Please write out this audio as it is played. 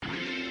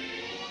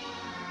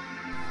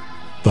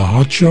the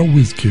Hotshot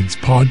Whiz Kids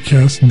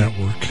Podcast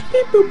Network.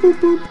 Beep, boop, boop,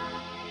 boop.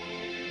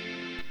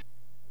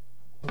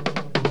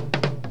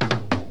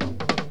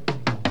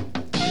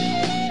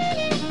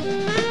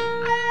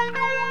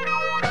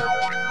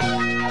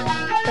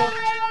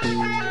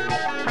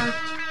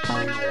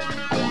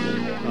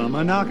 Come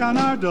a knock on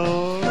our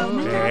door.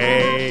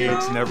 Hey,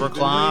 it's Never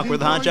O'Clock with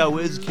Hotshot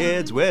Whiz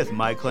Kids with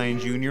Mike Lane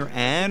Jr.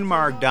 and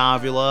Mark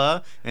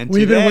Davila. And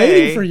We've been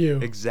waiting for you.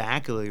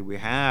 Exactly, we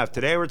have.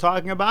 Today we're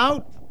talking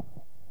about...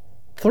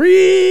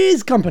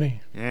 Three's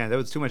Company. Yeah, that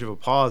was too much of a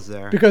pause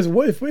there. Because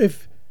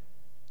if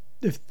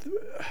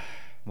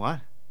What?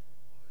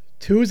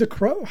 two is a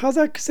crow, how's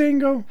that saying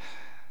go?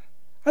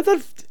 I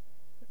thought...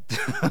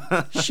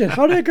 Shit,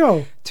 how did it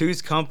go?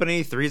 Two's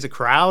company, three's a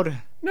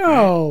crowd?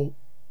 No.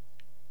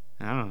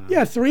 I don't know.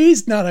 Yeah,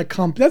 three's not a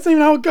company. That's not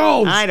even how it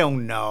goes. I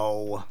don't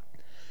know.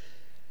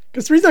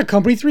 Because three's not a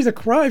company, three's a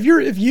crowd.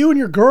 If you and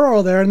your girl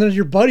are there and then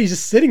your buddy's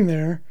just sitting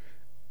there,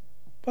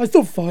 that's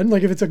still fun.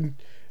 Like if it's a...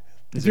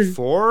 Is it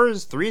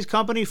fours? Three's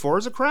company,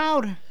 four's a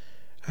crowd?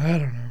 I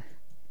don't know.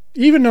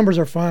 Even numbers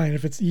are fine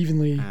if it's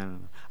evenly... I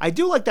don't know. I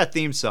do like that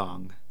theme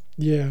song.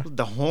 Yeah.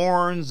 The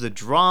horns, the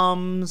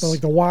drums. So like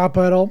the wah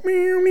pedal.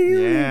 Meow, meow.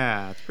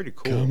 Yeah, it's pretty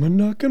cool. Come and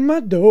knock on my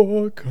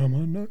door. Come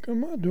and knock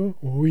on my door.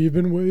 We've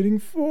been waiting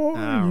for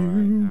you. All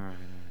right.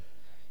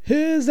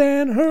 His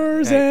and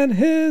hers Hey. and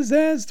his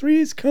as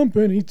Three's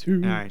Company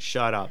too. All right,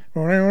 shut up.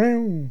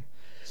 So,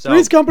 So,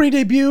 Three's Company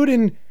debuted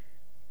in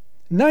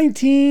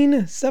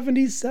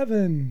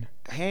 1977.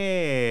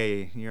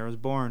 hey, year I was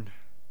born.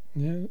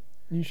 Yeah,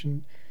 you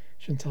shouldn't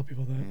tell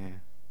people that. Yeah.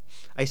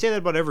 I say that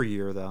about every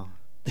year, though.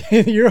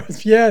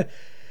 Yeah,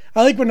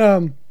 I like when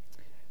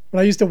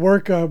I used to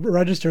work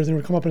registers and it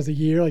would come up as a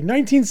year, like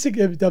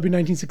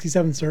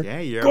 1967, sir. Yeah,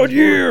 year. I Good was born.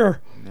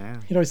 year. Yeah.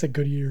 He'd always say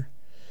good year.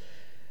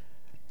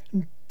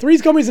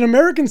 Three's Company is an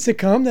American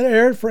sitcom that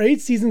aired for 8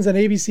 seasons on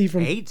ABC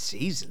from 8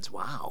 seasons.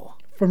 Wow.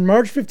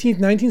 March 15th,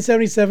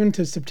 1977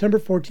 to September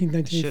 14th, Should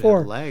 1984.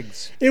 have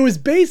legs. It was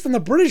based on the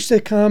British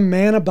sitcom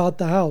Man About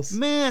the House.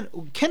 Man,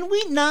 can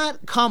we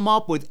not come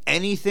up with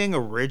anything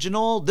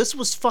original? This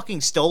was fucking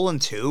stolen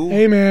too.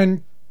 Hey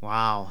man,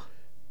 Wow.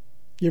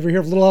 you ever hear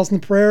of Little House on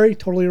the Prairie?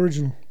 Totally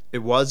original.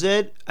 It was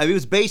it? I mean, it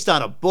was based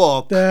on a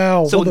book.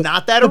 No, So well,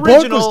 not that the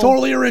original. book was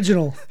totally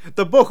original.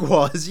 The book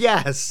was,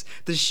 yes.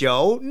 The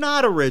show,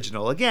 not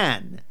original.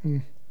 Again.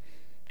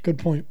 Good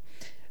point.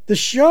 The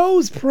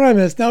show's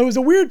premise, now it was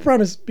a weird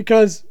premise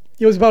because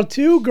it was about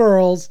two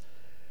girls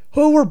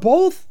who were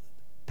both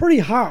pretty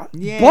hot.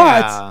 Yeah.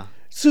 But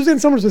Suzanne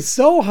Summers was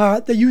so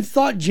hot that you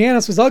thought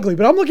Janice was ugly.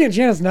 But I'm looking at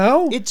Janice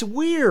now. It's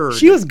weird.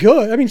 She was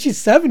good. I mean, she's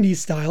 70s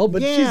style,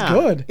 but she's Yeah.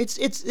 good. It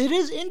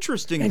is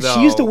interesting, And though.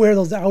 she used to wear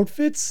those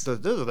outfits.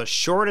 Those are the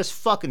shortest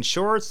fucking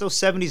shorts, those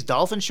 70s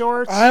dolphin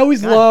shorts. I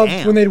always God loved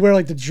damn. when they'd wear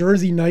like the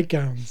jersey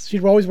nightgowns.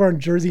 She'd always wear a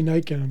jersey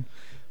nightgown.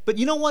 But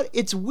you know what?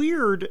 It's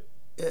weird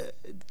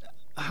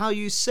how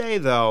you say,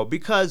 though,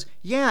 because,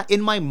 yeah,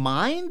 in my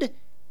mind,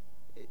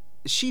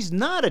 she's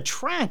not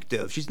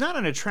attractive. She's not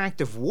an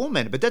attractive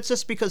woman, but that's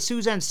just because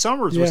Suzanne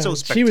Summers was so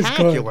she was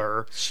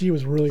spectacular. good. She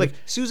was really Like, good.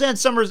 Suzanne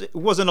Summers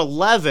was an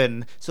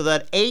 11, so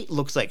that 8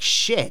 looks like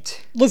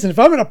shit. Listen, if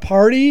I'm at a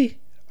party,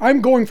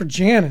 I'm going for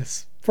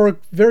Janice for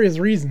various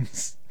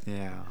reasons.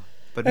 Yeah.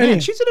 But, Anyway. man,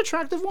 she's an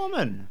attractive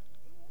woman.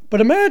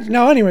 But imagine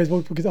now, anyways,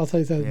 I'll tell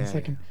you that in a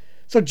second.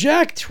 So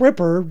Jack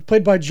Tripper,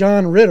 played by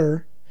John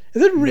Ritter,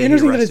 is it May he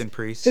interesting that rest in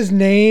peace. his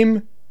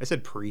name, I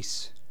said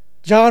priest.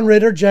 John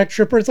Ritter, Jack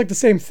Tripper, it's like the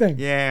same thing.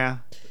 Yeah.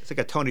 It's like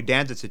a Tony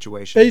Danza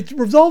situation. It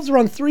revolves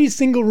around 3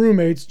 single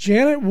roommates: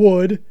 Janet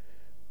Wood,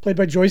 played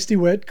by Joyce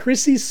DeWitt,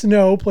 Chrissy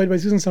Snow, played by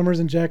Susan Summers,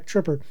 and Jack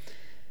Tripper,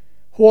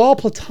 who all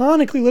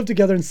platonically live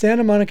together in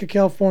Santa Monica,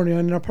 California,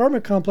 in an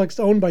apartment complex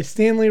owned by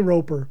Stanley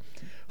Roper,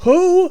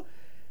 who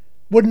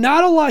would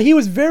not allow. He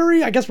was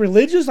very, I guess,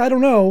 religious. I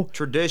don't know.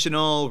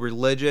 Traditional,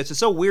 religious. It's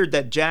so weird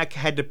that Jack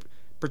had to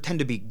pretend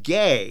to be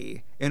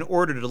gay in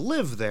order to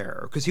live there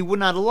because he would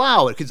not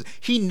allow it because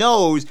he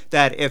knows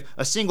that if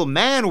a single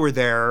man were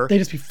there, They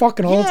just be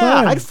fucking all the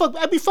time.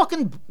 I'd be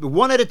fucking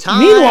one at a time,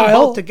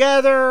 Meanwhile, both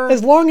together.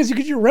 As long as you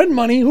get your rent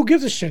money, who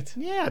gives a shit?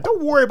 Yeah,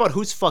 don't worry about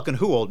who's fucking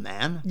who, old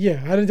man.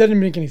 Yeah, that didn't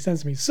make any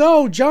sense to me.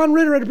 So John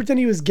Ritter had to pretend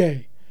he was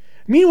gay.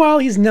 Meanwhile,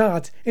 he's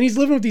not, and he's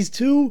living with these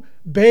two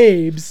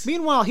babes.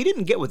 Meanwhile, he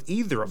didn't get with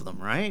either of them,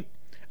 right?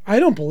 I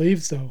don't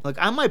believe so. Like,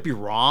 I might be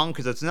wrong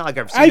because it's not like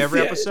I've seen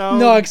every episode.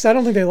 No, because I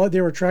don't think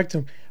they were attracted to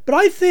him. But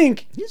I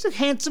think He's a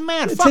handsome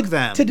man. Fuck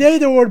them. today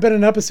there would have been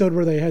an episode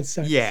where they had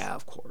sex. Yeah,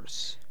 of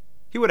course.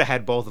 He would have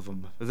had both of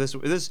them. If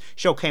this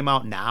show came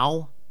out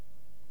now,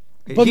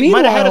 But he might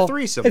meanwhile, have had a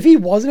threesome. if he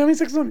wasn't having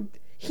sex with them,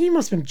 he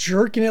must have been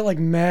jerking it like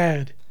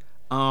mad.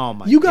 Oh my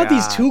god. You got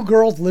these two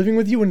girls living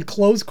with you in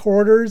close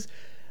quarters.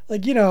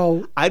 Like, you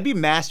know, I'd be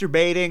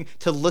masturbating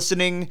to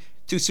listening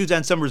to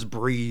Suzanne Summers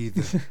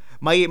breathe.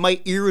 My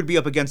ear would be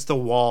up against the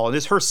wall, and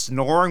just her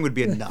snoring would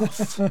be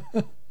enough.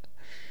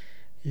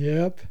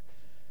 yep.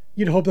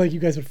 You'd hope like you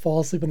guys would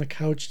fall asleep on the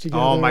couch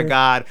together. Oh my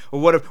god.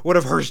 What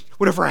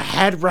if her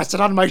head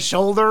rested on my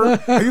shoulder?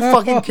 Are you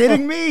fucking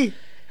kidding me?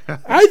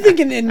 I think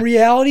in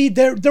reality,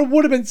 there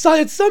would have been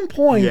at some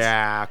point.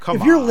 Yeah, come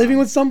on. If you're living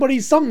with somebody,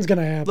 something's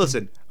gonna happen.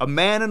 Listen, a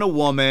man and a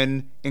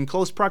woman in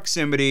close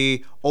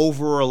proximity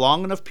over a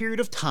long enough period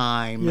of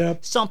time,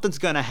 Yep. something's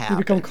gonna happen.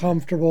 You become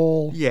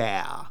comfortable.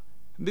 Yeah.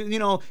 You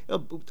know,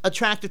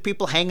 attractive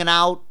people hanging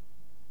out.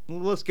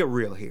 Let's get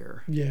real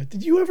here. Yeah.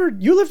 Did you ever?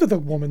 You lived with a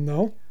woman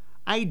though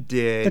I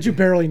did. that you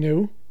barely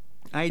knew.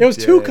 I It was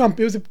did.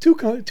 It was a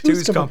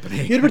two's company.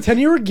 You had to pretend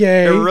you were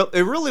gay.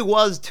 It really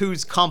was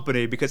Two's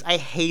company because I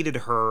hated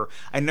her.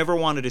 I never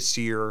wanted to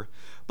see her.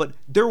 But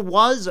there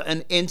was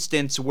an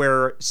instance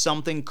where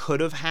something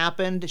could have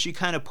happened. She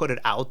kind of put it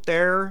out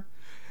there.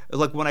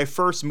 Like when I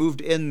first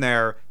moved in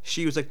there,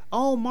 she was like,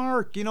 "Oh,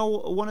 Mark, you know,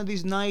 one of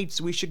these nights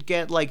we should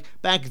get like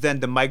back then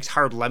the Mike's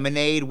Hard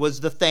Lemonade was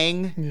the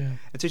thing." Yeah.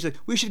 And so she's like,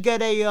 "We should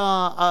get a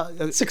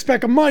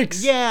 6-pack of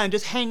Mike's. yeah, and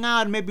just hang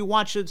out and maybe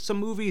watch some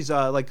movies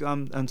like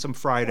on some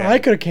Friday." I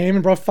could have came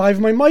and brought 5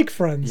 of my Mike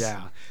friends.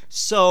 Yeah.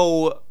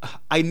 So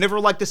I never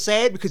like to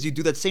say it because you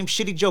do that same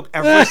shitty joke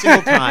every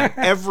single time.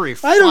 Every I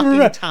fucking don't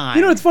remember. time.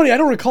 You know, it's funny. I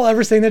don't recall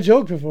ever saying that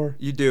joke before.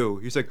 You do.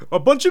 You're like, a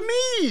bunch of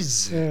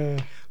me's.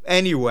 Yeah.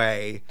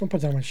 Anyway, Don't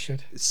put down my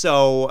shit.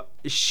 so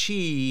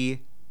she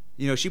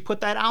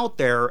put that out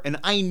there, and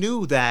I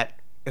knew that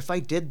if I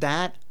did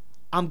that,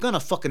 I'm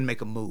gonna fucking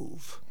make a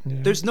move. Yeah.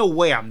 There's no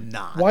way I'm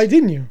not. Why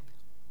didn't you?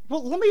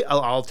 Well,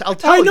 I'll tell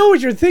I you. know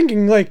what you're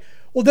thinking. Like,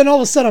 well, then all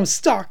of a sudden I'm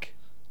stuck.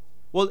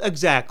 Well,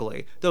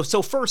 exactly.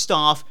 So first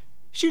off,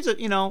 she's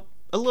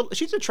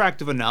she's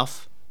attractive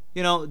enough.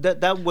 You know,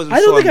 that wasn't. I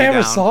don't think slowing I me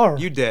ever down. saw her.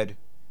 You did.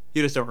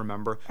 You just don't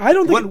remember. I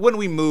don't think- when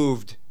we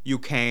moved, you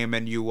came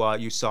and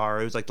you saw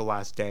her. It was like the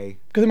last day.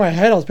 Because in my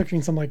head I was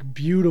picturing some like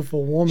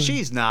beautiful woman.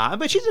 She's not,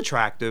 but she's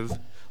attractive. A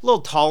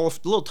little tall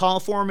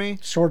for me.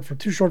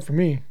 too short for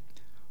me.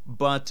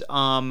 But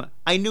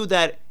I knew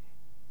that,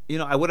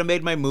 I would have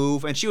made my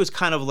move, and she was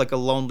kind of like a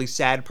lonely,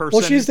 sad person.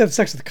 Well, she used to have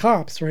sex with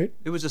cops, right?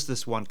 It was just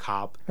this one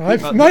cop.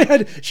 In my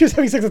head, she was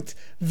having sex with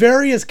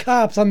various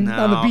cops on the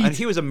No, beat. and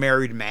he was a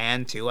married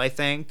man too, I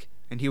think,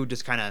 and he would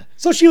just kind of.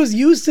 So she was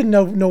used to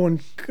no one,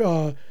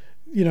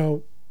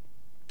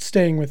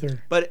 staying with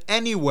her. But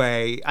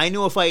anyway, I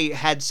knew if I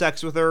had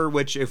sex with her,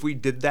 which if we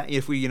did that,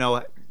 if we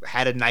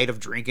had a night of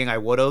drinking, I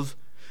would have.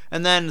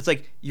 And then it's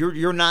like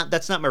you're not.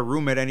 That's not my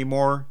roommate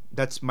anymore.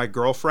 That's my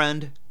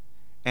girlfriend.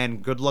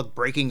 And good luck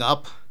breaking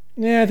up.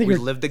 Yeah, I think We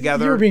you're- lived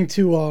together. You were being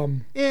too.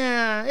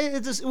 Yeah,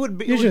 it would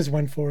be. You just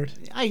went for it.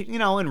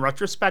 In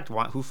retrospect,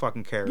 who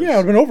fucking cares? Yeah, it would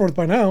have been over with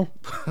by now.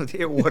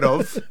 It would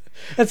have.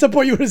 At some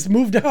point, you would have just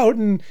moved out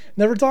and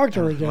never talked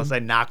to her again. Unless I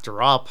knocked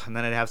her up, and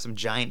then I'd have some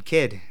giant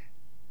kid.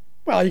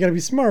 Well, you got to be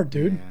smart,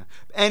 dude. Yeah.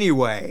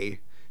 Anyway,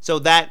 so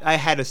that I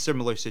had a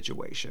similar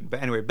situation.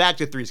 But anyway, back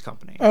to Three's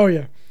Company. Oh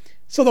yeah.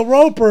 So the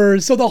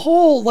Ropers. So the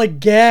whole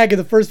like gag of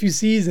the first few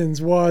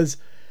seasons was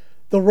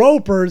the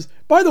Ropers.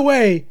 By the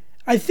way,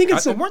 I think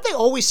it's Weren't they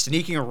always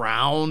sneaking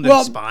around well.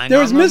 and spying There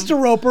was on them? Mr.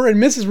 Roper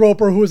and Mrs.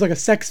 Roper, who was like a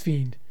sex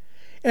fiend.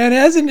 And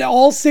as in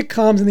all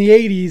sitcoms in the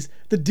 '80s,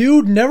 the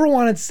dude never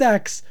wanted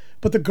sex,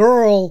 but the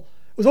girl.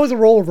 It was always a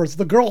role reversal.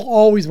 The girl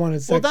always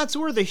wanted sex. Well, that's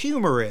where the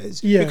humor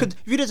is. Yeah. Because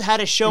if you just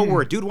had a show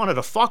where a dude wanted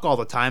to fuck all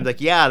the time,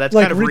 like, yeah, that's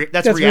like kind of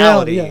that's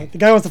reality. reality. Yeah, the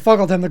guy wants to fuck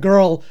all the time. The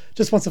girl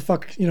just wants to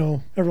fuck, every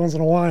once in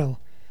a while.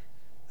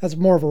 That's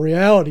more of a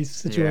reality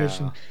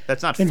situation Yeah.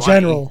 That's not in funny.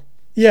 general.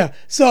 Yeah.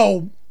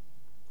 So,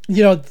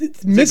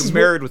 It's Mrs. like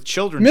Married with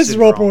Children. Mrs.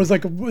 syndrome. Roper was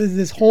like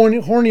this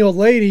horny old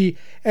lady,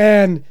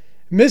 and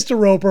Mr.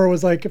 Roper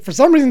was like, for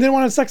some reason, didn't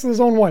want to have sex with his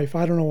own wife.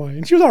 I don't know why.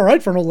 And she was all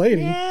right for an old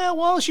lady. Yeah,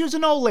 well, she was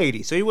an old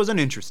lady, so he wasn't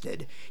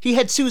interested. He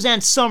had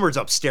Suzanne Summers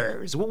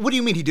upstairs. What do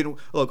you mean he didn't?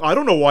 Look, I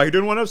don't know why he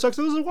didn't want to have sex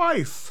with his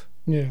wife.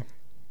 Yeah.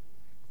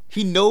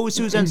 He knows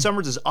Suzanne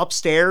Summers is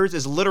upstairs,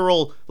 is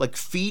literal like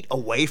feet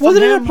away from Was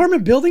it him. an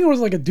apartment building or was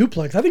it like a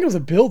duplex? I think it was a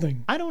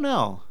building. I don't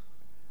know.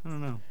 I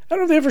don't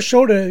know if they ever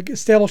showed an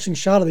establishing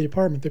shot of the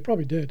apartment. They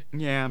probably did.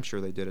 Yeah, I'm sure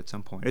they did at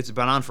some point. It's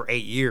been on for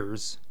 8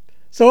 years.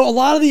 So a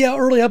lot of the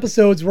early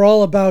episodes were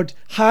all about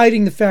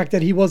hiding the fact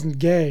that he wasn't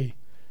gay.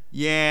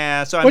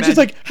 Yeah, so Which is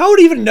like, how would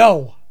he even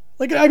know?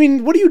 Like, I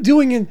mean, what are you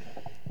doing in...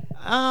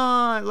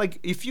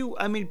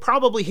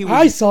 probably he was.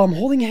 I saw him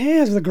holding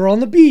hands with a girl on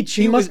the beach.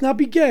 He must not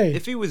be gay.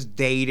 If he was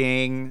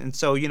dating, and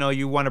so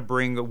you want to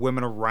bring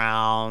women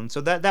around, so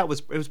it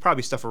was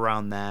probably stuff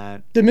around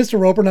that. Did Mr.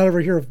 Roper not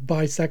ever hear of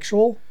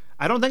bisexual?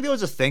 I don't think there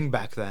was a thing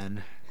back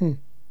then.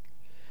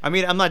 I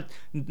mean, I'm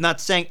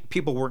not saying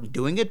people weren't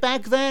doing it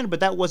back then, but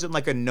that wasn't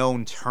like a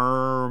known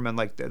term, and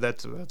like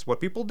that's what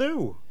people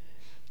do.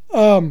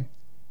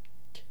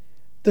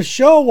 The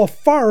show, a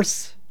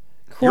farce,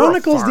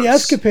 chronicles the farce.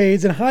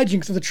 escapades and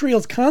hijinks of the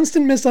trio's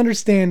constant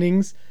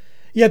misunderstandings.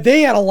 Yet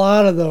they had a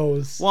lot of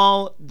those.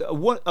 Well,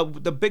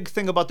 the big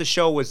thing about the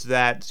show was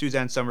that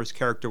Suzanne Summers'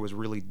 character was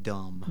really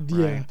dumb. Right?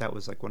 Yeah. That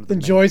was like one of the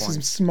And main Joyce points.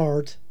 was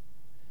smart.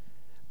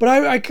 But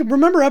I could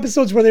remember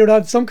episodes where they would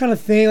have some kind of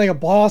thing, like a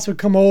boss would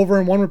come over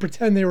and one would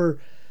pretend they were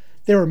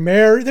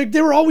married.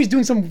 They were always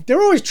doing they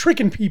were always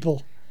tricking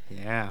people.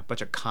 Yeah, a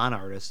bunch of con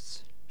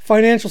artists.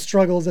 financial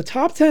struggles. A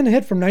top 10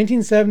 hit from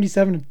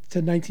 1977 to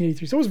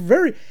 1983. So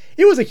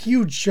it was a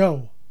huge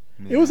show.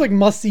 Yeah. It was like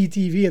must-see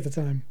TV at the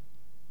time.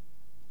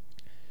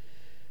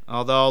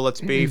 Although, let's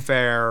be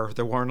fair,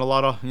 there weren't a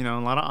lot of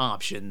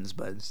options,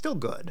 but still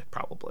good,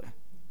 probably.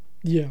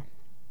 Yeah.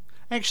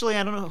 Actually,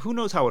 I don't know. Who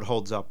knows how it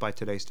holds up by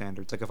today's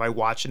standards? Like, if I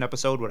watch an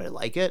episode, would I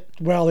like it?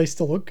 Well, they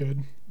still look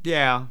good.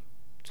 Yeah.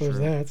 So there's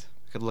that.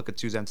 I could look at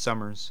Suzanne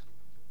Summers.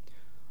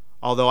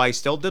 Although I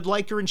still did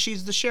like her in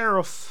She's the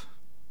Sheriff.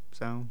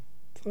 So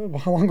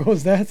how long ago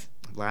was that?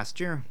 Last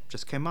year.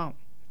 Just came out.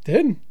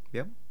 Did?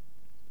 Yep.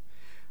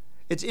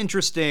 It's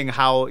interesting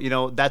how,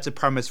 that's a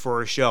premise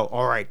for a show.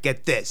 All right,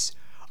 get this.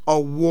 A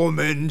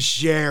woman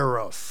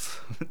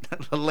sheriff.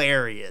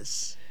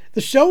 Hilarious.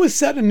 The show is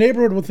set in a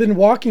neighborhood within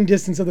walking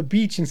distance of the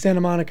beach in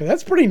Santa Monica.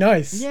 That's pretty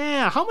nice.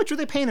 Yeah, how much are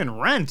they paying in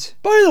rent?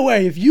 By the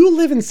way, if you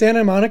live in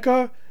Santa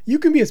Monica, you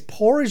can be as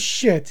poor as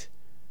shit.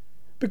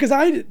 Because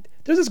there's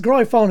this girl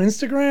I follow on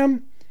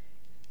Instagram.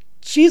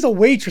 She's a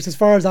waitress as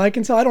far as I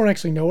can tell. I don't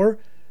actually know her.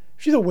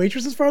 She's a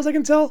waitress as far as I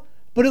can tell.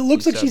 But it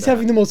looks like she's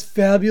having the most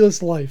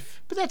fabulous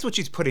life. But that's what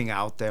she's putting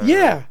out there.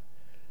 Yeah.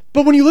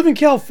 But when you live in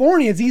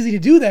California, it's easy to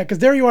do that. Because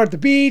there you are at the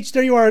beach.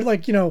 There you are at,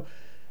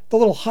 the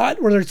little hut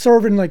where they're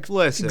serving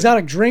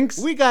exotic drinks.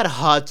 We got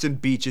huts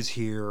and beaches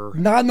here.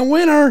 Not in the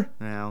winter.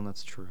 Well,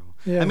 that's true.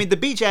 Yeah. I mean, the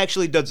beach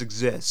actually does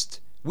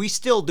exist. We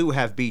still do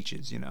have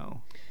beaches,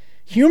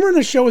 Humor in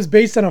the show is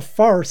based on a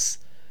farce,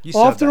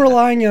 often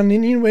relying on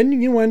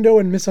innuendo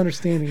and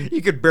misunderstanding.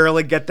 You could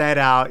barely get that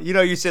out.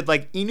 You said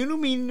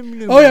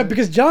oh yeah,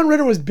 because John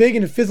Ritter was big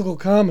into physical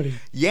comedy.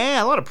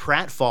 Yeah, a lot of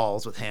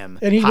pratfalls with him.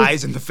 And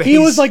Pies in the face. He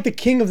was like the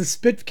king of the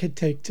spit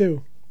take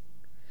too.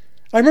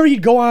 I remember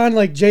he'd go on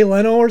like Jay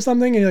Leno or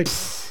something, and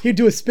he'd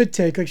do a spit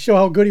take, show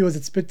how good he was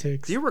at spit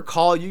takes. Do you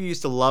recall you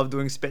used to love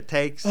doing spit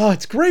takes? Oh,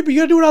 it's great, but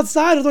you gotta do it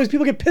outside, otherwise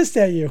people get pissed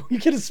at you. You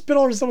can't just spit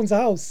all over someone's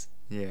house.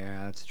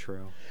 Yeah, that's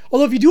true.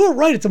 Although if you do it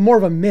right, it's more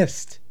of a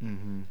mist.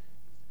 Mm-hmm.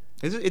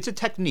 It's a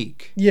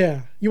technique.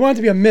 Yeah, you want it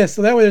to be a mist,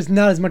 so that way there's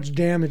not as much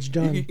damage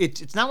done.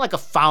 It's not like a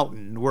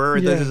fountain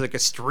where there's like a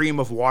stream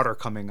of water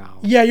coming out.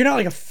 Yeah, you're not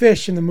like a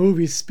fish in the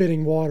movies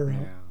spitting water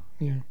out.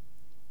 Yeah.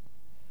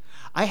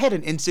 I had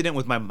an incident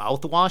with my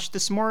mouthwash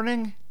this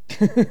morning.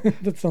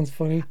 That sounds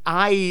funny.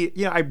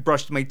 I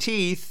brushed my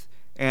teeth,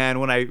 and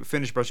when I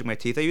finished brushing my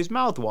teeth, I used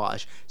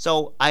mouthwash.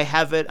 So I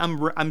have it.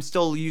 I'm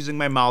still using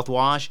my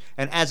mouthwash,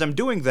 and as I'm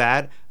doing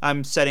that,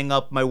 I'm setting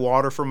up my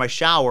water for my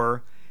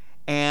shower.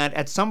 And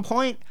at some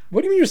point,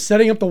 what do you mean you're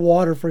setting up the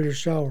water for your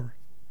shower?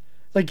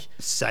 Like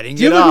setting it up.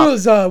 Do you ever do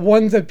those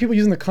ones that people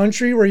use in the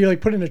country where you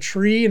put it in a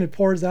tree and it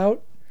pours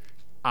out?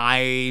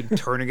 I'm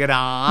turning it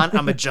on.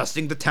 I'm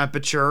adjusting the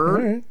temperature.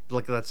 Right.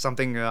 Like that's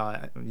something,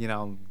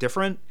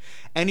 different.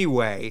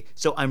 Anyway,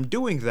 so I'm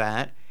doing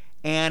that.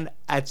 And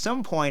at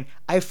some point,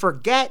 I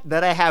forget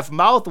that I have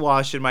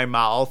mouthwash in my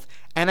mouth.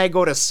 And I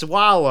go to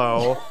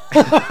swallow.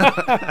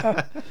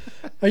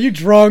 Are you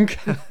drunk?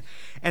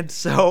 And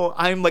so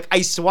I'm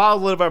I swallow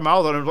a little bit of my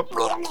mouth. And I'm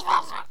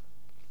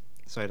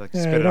so I spit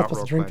it out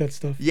real quick. Drink that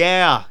stuff.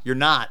 Yeah, you're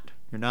not.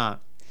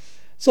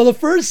 So the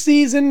first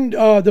season,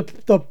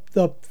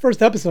 the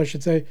first episode, I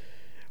should say,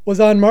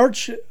 was on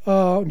March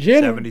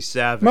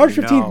 77. March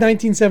 15th,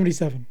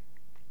 1977.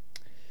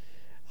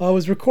 It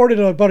was recorded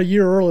about a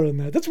year earlier than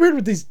that. That's weird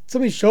with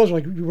some of these shows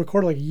are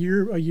recorded a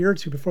year or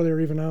two before they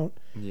were even out.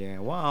 Yeah,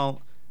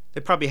 well,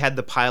 they probably had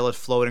the pilot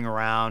floating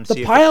around.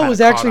 The pilot was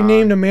actually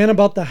named A Man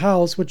About the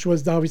House, which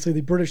was obviously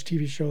the British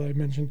TV show that I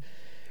mentioned,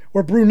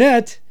 where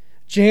brunette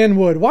Jan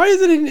Wood. Why is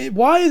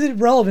it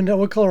relevant to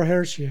what color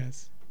hair she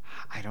has?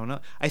 I don't know.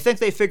 I think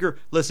they figure,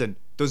 listen,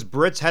 those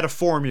Brits had a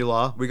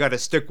formula. We got to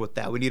stick with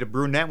that. We need a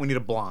brunette. We need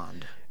a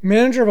blonde.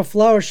 Manager of a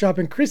flower shop,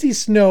 and Chrissy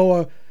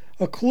Snow,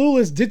 a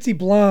clueless, ditzy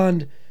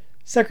blonde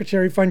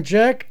secretary, find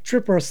Jack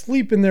Tripper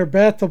asleep in their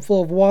bathtub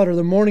full of water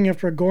the morning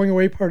after a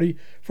going-away party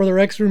for their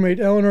ex-roommate,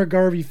 Eleanor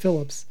Garvey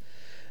Phillips.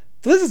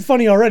 So this is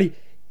funny already.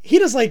 He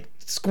just,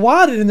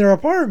 squatted in their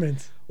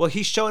apartment. Well,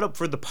 he showed up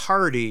for the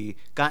party,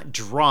 got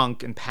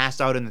drunk, and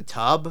passed out in the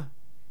tub.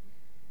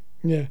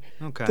 Yeah.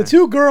 Okay. The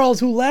two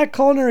girls who lack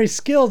culinary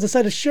skills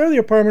decide to share the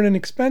apartment and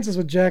expenses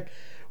with Jack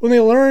when they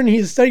learn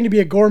he's studying to be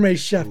a gourmet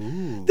chef.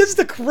 Ooh. This is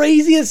the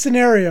craziest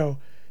scenario.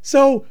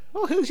 So,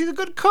 he's a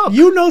good cook.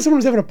 You know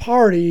someone's having a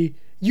party,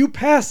 you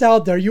pass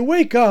out there, you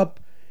wake up,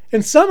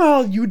 and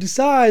somehow you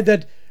decide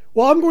that,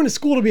 I'm going to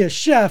school to be a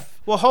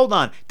chef. Well, hold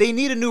on. They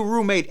need a new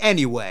roommate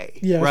anyway.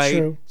 Yeah, right?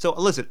 True. So,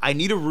 listen, I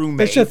need a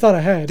roommate. They should have thought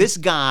ahead. This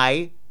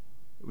guy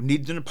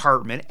needs an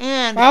apartment,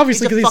 and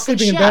obviously because he's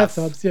sleeping chef. in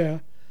bathtubs, yeah.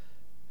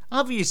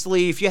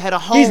 Obviously, if you had a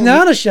home... He's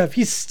not a chef.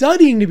 He's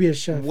studying to be a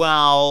chef.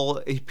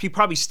 Well, he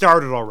probably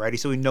started already,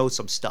 so he knows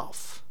some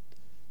stuff.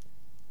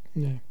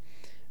 Yeah.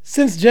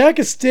 Since Jack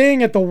is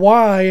staying at the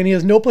Y and he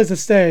has no place to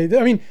stay,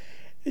 I mean,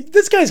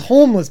 this guy's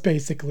homeless,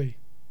 basically.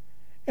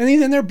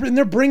 And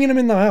they're bringing him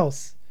in the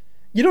house.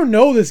 You don't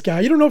know this guy.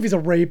 You don't know if he's a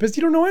rapist.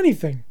 You don't know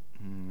anything.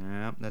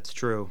 Yeah, that's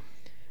true.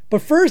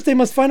 But first, they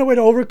must find a way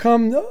to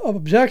overcome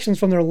objections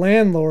from their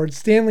landlords,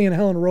 Stanley and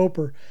Helen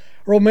Roper,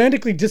 a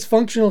romantically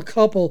dysfunctional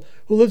couple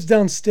who lives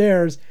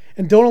downstairs,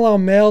 and don't allow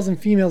males and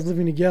females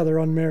living together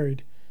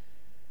unmarried.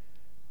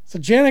 So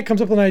Janet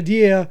comes up with an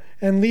idea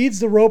and leads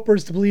the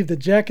Ropers to believe that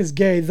Jack is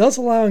gay, thus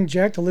allowing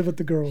Jack to live with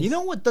the girls. You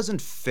know what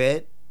doesn't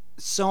fit?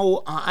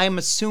 So I'm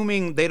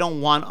assuming they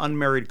don't want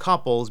unmarried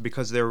couples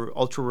because they're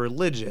ultra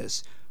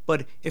religious.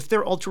 But if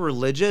they're ultra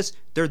religious,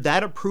 they're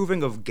that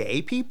approving of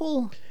gay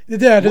people? That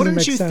doesn't Wouldn't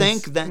make you sense.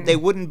 think that they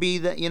wouldn't be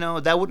that?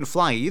 That wouldn't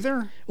fly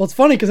either. Well, it's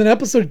funny because in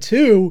episode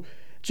 2,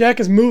 Jack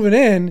is moving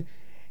in,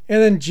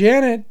 and then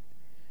Janet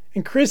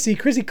and Chrissy's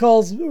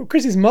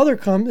mother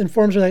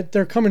informs her that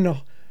they're coming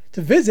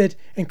to visit,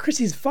 and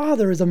Chrissy's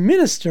father is a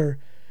minister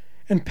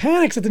and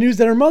panics at the news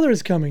that her mother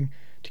is coming.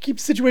 To keep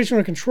the situation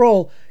under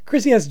control,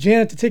 Chrissy asks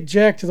Janet to take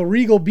Jack to the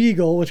Regal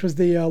Beagle, which was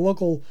the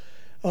local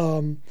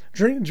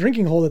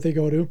drinking hole that they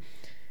go to,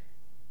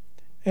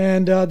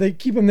 and they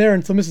keep him there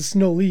until Mrs.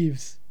 Snow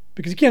leaves,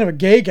 because you can't have a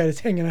gay guy that's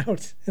hanging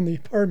out in the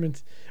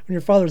apartment when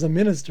your father's a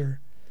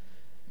minister.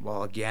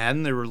 Well,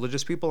 again, the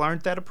religious people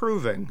aren't that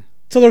approving.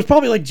 So there's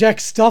probably like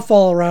Jack's stuff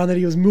all around that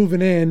he was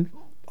moving in.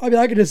 I mean,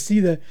 I could just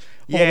see that.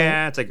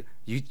 Yeah, it's like,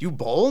 you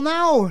bowl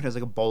now? There's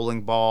like a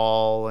bowling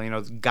ball,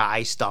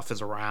 guy stuff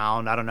is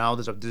around. I don't know,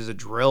 there's a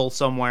drill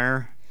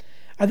somewhere.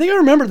 I think I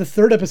remember the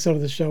 3rd episode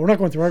of the show. We're not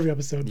going through every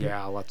episode.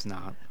 Yeah, let's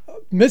not.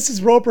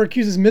 Mrs. Roper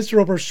accuses Mr.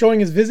 Roper of showing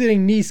his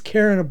visiting niece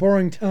Karen a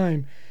boring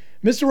time.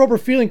 Mr. Roper,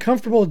 feeling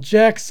comfortable with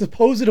Jack's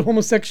supposed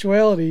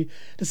homosexuality,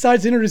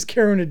 decides to introduce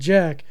Karen to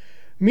Jack.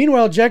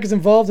 Meanwhile, Jack is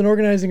involved in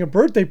organizing a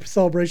birthday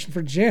celebration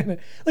for Janet.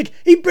 Like,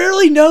 he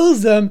barely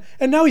knows them,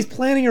 and now he's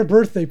planning her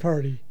birthday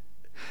party.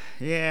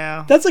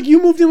 Yeah. That's like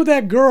you moved in with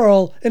that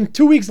girl, and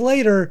 2 weeks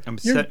later... I'm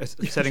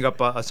setting up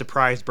a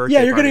surprise birthday party.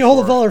 Yeah, you're getting a hold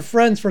of her. all her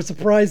friends for a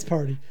surprise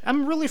party.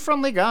 I'm a really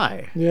friendly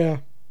guy. Yeah.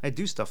 I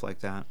do stuff like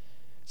that.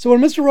 So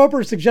when Mr.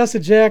 Roper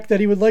suggested Jack that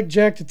he would like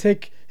Jack to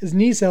take his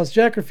niece out,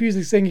 Jack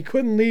refused, saying he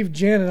couldn't leave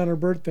Janet on her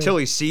birthday. Till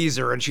he sees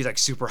her, and she's like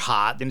super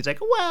hot. Then he's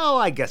like, well,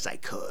 I guess I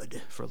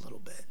could for a little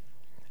bit.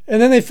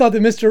 And then they thought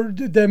that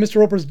Mr.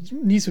 Roper's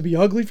niece would be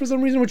ugly for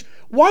some reason, which,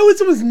 why would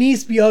someone's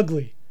niece be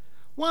ugly?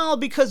 Well,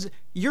 because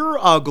you're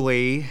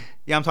ugly.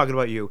 Yeah, I'm talking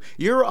about you.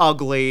 You're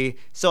ugly,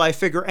 so I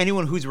figure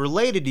anyone who's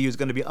related to you is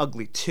going to be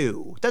ugly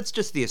too. That's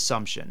just the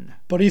assumption.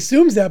 But he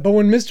assumes that. But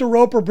when Mr.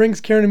 Roper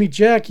brings Karen to meet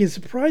Jack, he is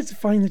surprised to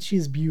find that she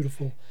is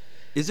beautiful.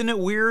 Isn't it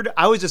weird?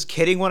 I was just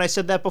kidding when I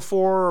said that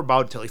before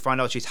about until he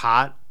found out she's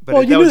hot. But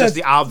Well, that was just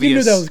the obvious. You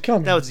knew that was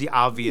coming. That was the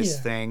obvious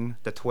Yeah. thing,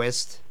 the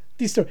twist.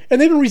 And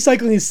they've been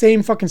recycling these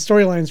same fucking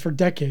storylines for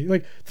decades.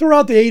 Like,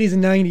 throughout the 80s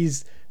and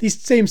 90s, these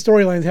same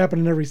storylines happen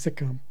in every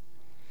sitcom.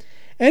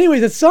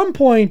 Anyways, at some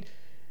point,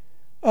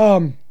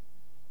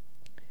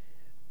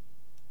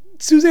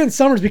 Suzanne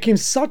Summers became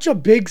such a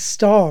big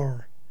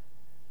star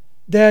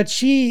that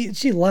she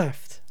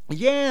left.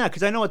 Yeah,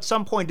 because I know at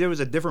some point there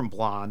was a different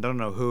blonde. I don't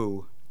know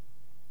who.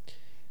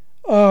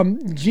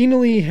 Gina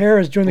Lee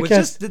Harris joined the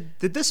cast.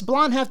 Did this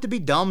blonde have to be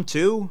dumb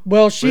too?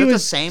 Well, she was the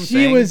same she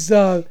thing? was.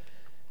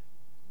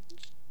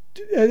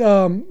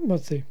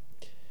 Let's see.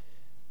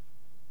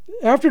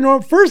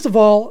 First of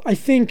all, I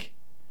think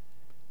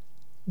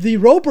the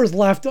Ropers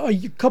left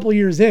a couple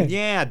years in.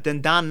 Yeah,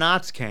 then Don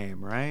Knotts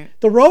came, right?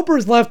 The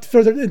Ropers left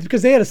further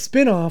because they had a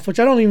spin-off, which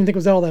I don't even think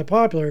was all that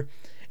popular.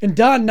 And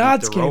Don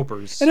Knotts came.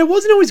 Ropers. And it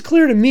wasn't always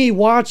clear to me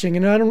watching,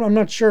 and I'm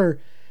not sure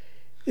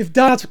if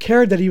Don Knotts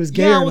cared that he was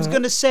gay or not. I was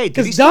going to say.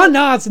 Because Don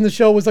Knotts in the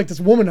show was like this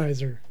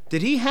womanizer.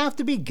 Did he have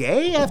to be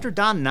gay after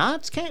Don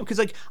Knotts came? Because,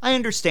 like, I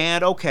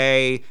understand,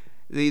 okay,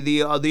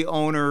 the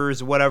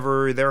owners,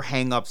 whatever their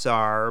hang-ups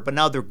are, but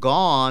now they're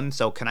gone,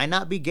 so can I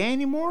not be gay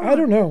anymore? I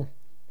don't know.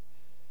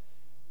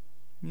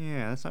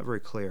 Yeah, that's not very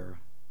clear.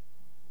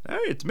 Hey,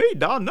 it's me,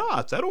 Don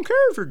Knotts. I don't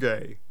care if you're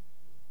gay.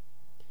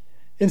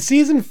 In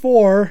season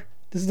 4,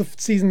 this is the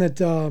season that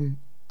Don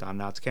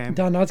Knotts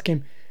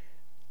came.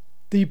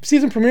 The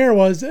season premiere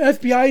was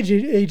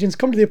FBI agents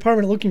come to the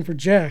apartment looking for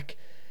Jack.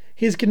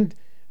 He is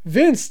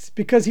convinced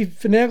because he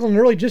finagled an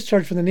early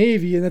discharge from the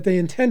Navy and that they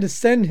intend to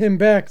send him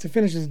back to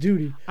finish his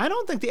duty. I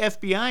don't think the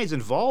FBI is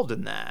involved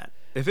in that.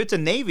 If it's a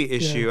Navy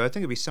issue, I think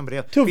it'd be somebody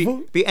else.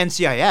 Be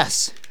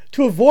NCIS.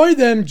 To avoid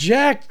them,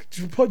 Jack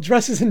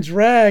dresses in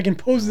drag and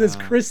poses as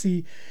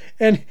Chrissy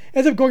and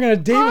ends up going on a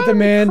date with a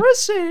man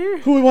Chrissy.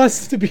 who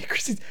wants to be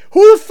Chrissy.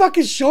 Who the fuck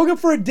is showing up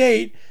for a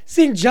date,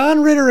 seeing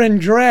John Ritter in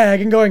drag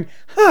and going,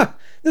 huh,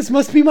 this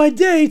must be my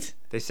date?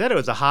 They said it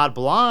was a hot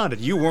blonde,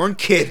 and you weren't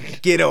kidding.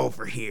 Get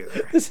over here.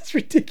 This is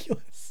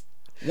ridiculous.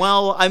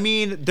 Well, I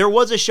mean, there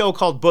was a show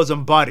called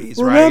Bosom Buddies,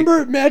 Remember,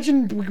 right?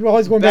 imagine, we're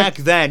always going back.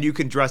 Back then, you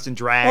can dress in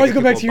drag. Always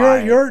go back to your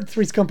your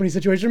Three's Company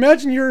situation.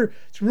 Imagine your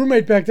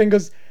roommate back then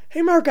goes,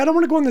 hey, Mark, I don't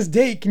want to go on this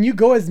date. Can you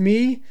go as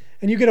me?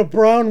 And you get a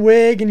brown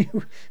wig and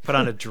you put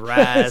on a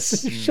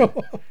dress. and you show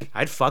up.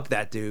 I'd fuck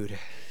that dude.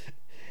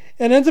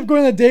 And ends up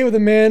going on a date with a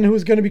man who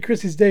was going to be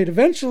Chrissy's date.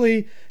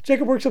 Eventually,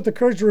 Jacob works up the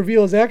courage to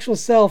reveal his actual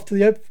self to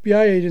the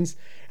FBI agents,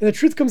 and the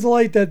truth comes to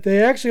light that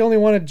they actually only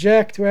wanted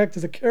Jack to act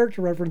as a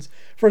character reference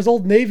for his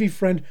old Navy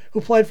friend who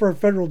applied for a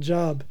federal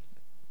job.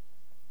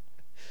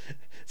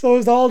 So it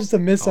was all just a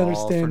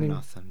misunderstanding.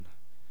 All for nothing.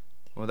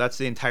 Well, that's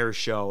the entire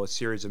show, a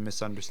series of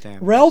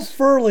misunderstandings. Ralph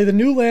Furley, the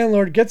new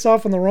landlord, gets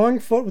off on the wrong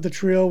foot with the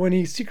trio when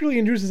he secretly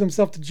introduces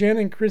himself to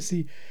Janet and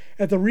Chrissy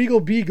at the Regal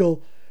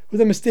Beagle, who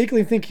then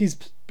mistakenly think he's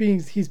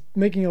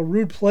making a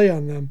rude play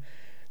on them.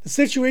 The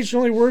situation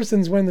only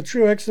worsens when the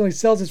trio accidentally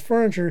sells his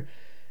furniture,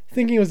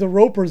 thinking it was the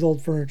Ropers'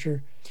 old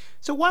furniture.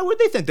 So why would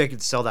they think they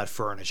could sell that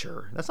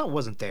furniture?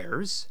 Wasn't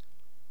theirs.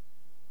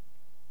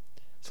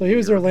 So he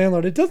was their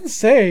landlord. It doesn't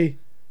say.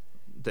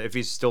 If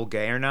he's still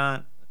gay or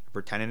not,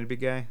 pretending to be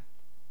gay.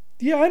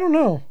 Yeah, I don't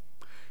know.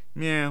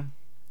 Yeah,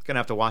 gonna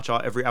have to watch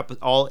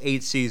all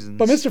 8 seasons.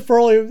 But Mr.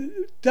 Furley,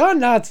 Don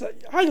Knotts.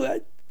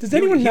 Does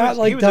anyone not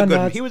like Don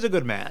Knotts? He was a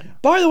good man.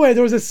 By the way,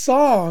 there was a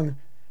song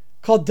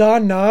called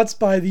Don Knotts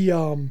by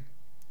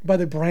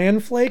the Bran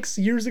Flakes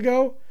years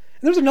ago.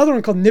 And there was another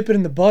one called Nip It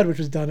in the Bud, which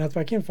was Don Knotts, but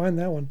I can't find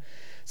that one.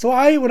 So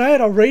when I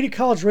had a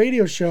college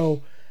radio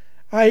show,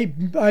 I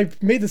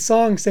made the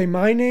song say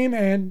my name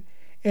and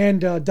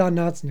Don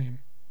Knotts' name.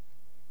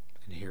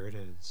 And here it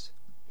is.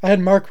 I had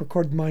Mark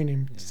record my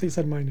name. Yeah. He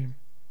said my name.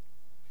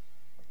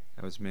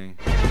 That was me.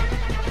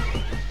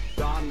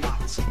 Don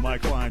Knotts, my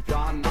client.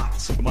 Don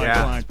Knotts, my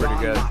yeah, client. It's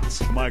pretty good.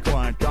 Knotts, my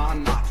client.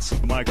 Don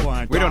Knotts, my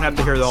client. We don't have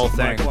to hear the whole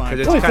thing because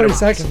it's only kind 30 of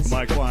seconds.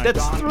 My client.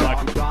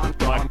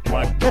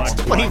 That's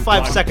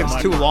 25 seconds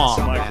too long.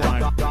 My Man.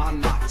 client.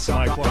 Don Knotts,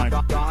 my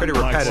client. Pretty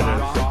repetitive.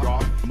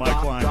 My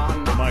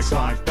client. My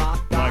client.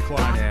 My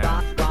client.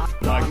 Yeah.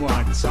 My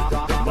client.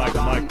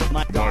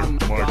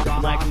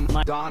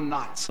 Don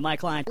Knotts. My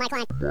client.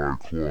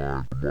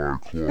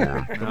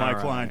 My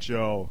client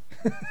Joe.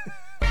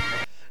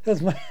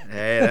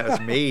 Hey, that was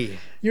me.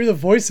 You're the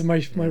voice of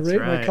my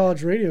right.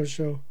 college radio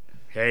show.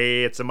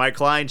 Hey, it's a Mike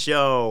Klein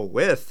show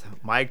with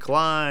Mike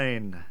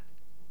Klein.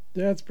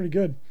 Yeah, that's pretty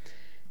good.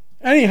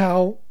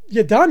 Anyhow,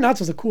 yeah, Don Knotts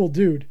was a cool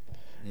dude.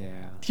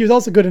 Yeah. He was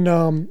also good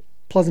in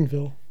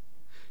Pleasantville.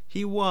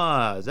 He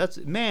was. I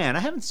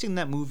haven't seen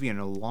that movie in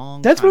a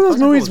long That's time. one of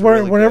those movies where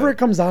really whenever good. it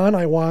comes on,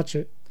 I watch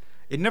it.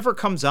 It never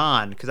comes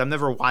on because I'm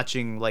never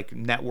watching like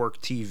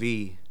network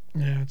TV,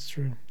 Yeah, it's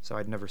true. so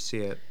I'd never see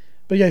it.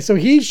 But yeah, so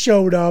he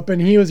showed up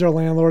and he was their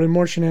landlord and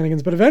more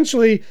shenanigans. But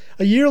eventually,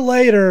 a year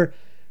later,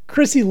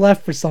 Chrissy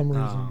left for some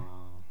reason. Oh.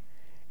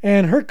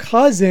 And her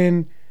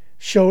cousin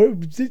she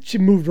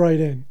moved right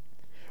in.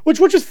 Which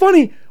is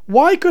funny.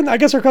 Why couldn't, I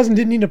guess her cousin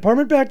didn't need an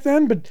apartment back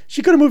then, but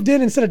she could have moved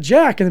in instead of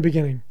Jack in the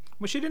beginning.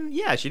 Well, she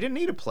didn't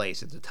need a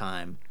place at the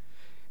time.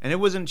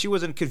 And she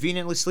wasn't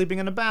conveniently sleeping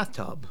in a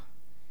bathtub.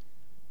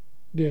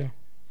 Yeah.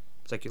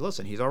 It's like,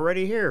 listen, he's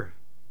already here.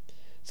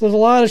 So there's a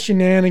lot of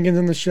shenanigans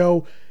in the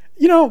show.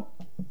 You know,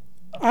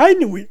 I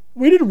knew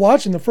we didn't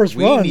watch in the first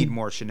run. We need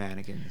more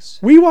shenanigans.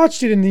 We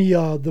watched it in the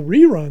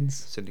reruns.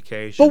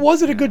 Syndication. But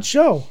was it a good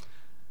show?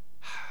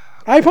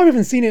 I probably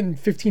haven't seen it in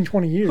 15,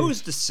 20 years.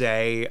 Who's to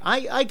say?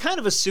 I kind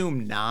of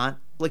assume not.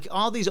 Like,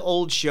 all these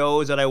old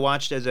shows that I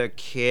watched as a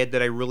kid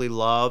that I really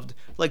loved.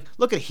 Like,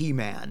 look at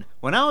He-Man.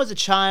 When I was a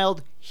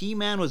child,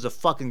 He-Man was the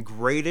fucking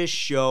greatest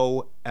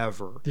show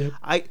ever. Yep.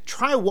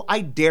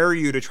 I dare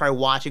you to try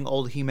watching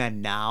old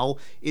He-Man now.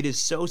 It is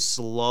so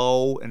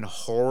slow and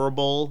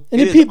horrible.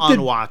 And it is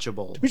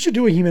unwatchable. We should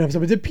do a He-Man episode.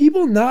 But did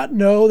people not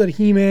know that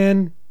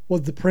He-Man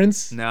was the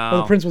prince? No. Or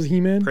the prince was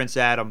He-Man? Prince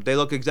Adam. They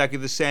look exactly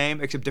the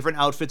same, except different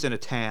outfits and a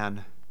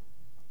tan.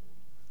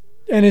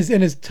 And his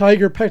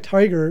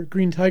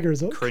green tiger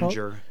is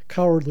Cringer.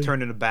 Cowardly.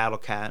 Turned into Battle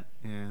Cat.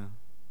 Yeah.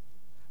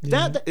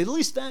 At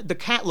least the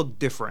cat looked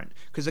different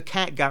because the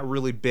cat got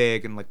really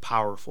big and like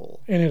powerful.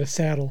 And had a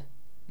saddle.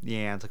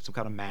 Yeah, it's like some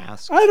kind of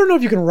mask. I don't know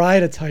if you can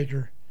ride a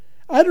tiger.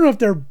 I don't know if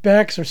their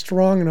backs are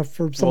strong enough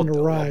for someone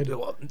to ride.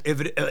 Well, if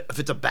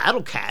it's a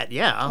battle cat,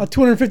 yeah. A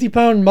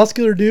 250-pound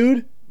muscular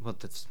dude. Well,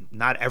 that's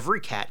not every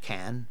cat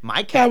can.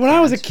 My cat. Yeah, when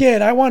I was a can't.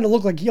 kid, I wanted to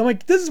look like. I'm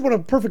like, this is what a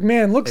perfect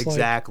man looks like.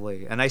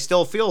 Exactly, and I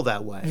still feel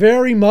that way.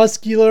 Very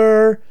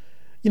muscular.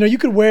 You know, you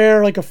could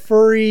wear like a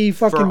furry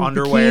fucking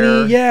underwear.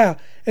 bikini. Yeah,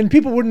 and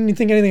people wouldn't even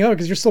think anything of it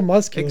because you're so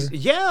muscular.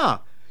 Yeah.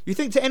 You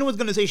think anyone's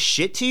gonna say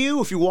shit to you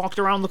if you walked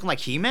around looking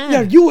like He-Man?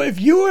 Yeah, if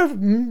you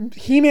have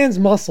He-Man's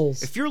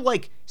muscles. If you're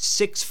like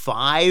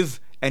 6'5"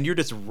 and you're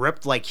just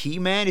ripped like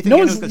He-Man, you think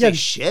anyone's gonna say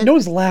shit? No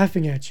one's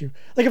laughing at you.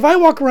 Like if I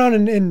walk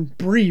around in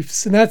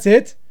briefs and that's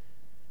it,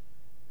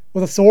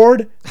 with a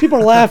sword, people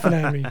are laughing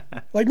at me.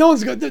 Like no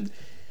one's going.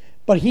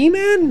 But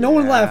He-Man, no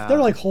one laughed.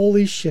 They're like,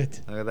 holy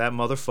shit. Look at that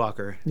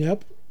motherfucker.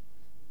 Yep.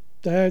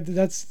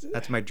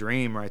 That's my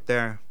dream right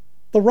there.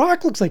 The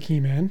Rock looks like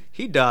He-Man,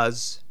 He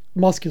does.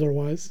 muscular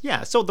wise.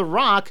 Yeah, so The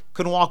Rock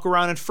can walk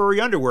around in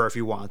furry underwear if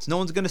he wants. No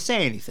one's gonna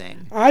say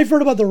anything. I've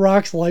heard about The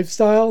Rock's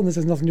lifestyle, and this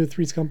has nothing to do with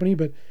Three's Company,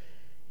 but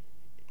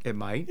It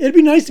might. it'd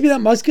be nice to be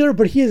that muscular,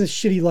 but he has a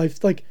shitty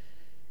life. Like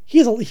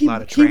he Lot of he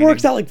training.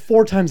 works out like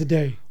 4 times a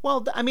day.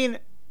 Well, I mean,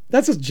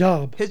 That's his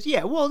job. because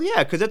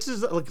that's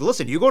his. Like,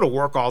 listen, you go to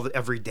work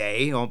every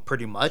day,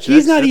 pretty much.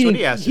 He's That's not what eating.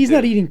 he has to He's do.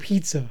 not eating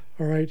pizza.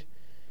 All right.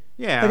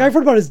 Yeah. Like I've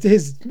heard about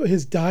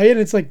his diet, and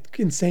it's like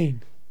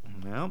insane.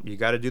 Well, you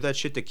got to do that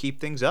shit to keep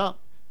things up.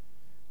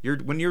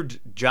 When your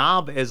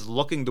job is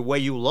looking the way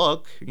you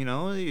look,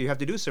 you have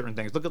to do certain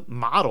things. Look at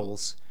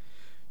models.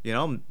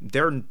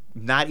 they're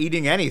not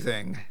eating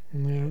anything,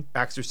 Yeah.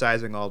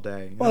 exercising all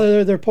day.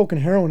 Well, they're poking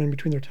heroin in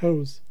between their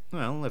toes.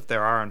 Well, if they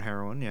are on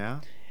heroin, yeah.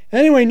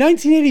 Anyway,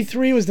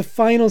 1983 was the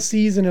final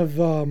season of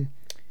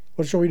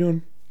what show are we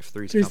doing?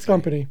 Three's Three's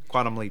Company.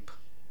 Quantum Leap.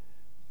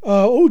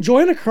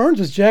 Joanna Kerns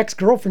was Jack's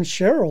girlfriend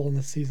Cheryl in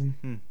this season.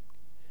 And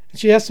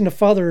she asked him to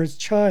father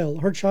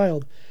her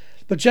child,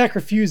 but Jack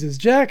refuses.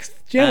 Janet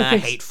I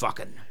thinks hate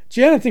fucking.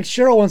 Janet thinks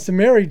Cheryl wants to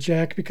marry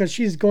Jack because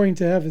she's going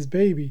to have his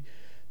baby.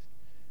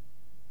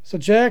 So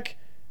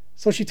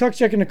she talks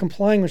Jack into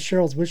complying with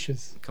Cheryl's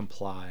wishes.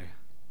 Comply.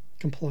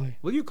 Comply.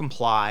 Will you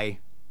comply?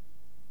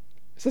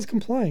 It says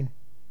complying.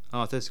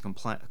 Oh, it says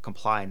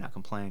comply, not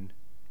complain.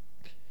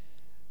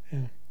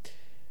 Yeah.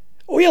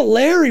 Oh yeah,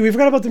 Larry. We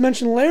forgot about to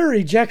mention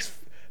Larry, Jack's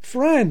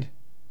friend.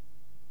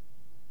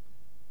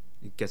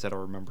 I guess I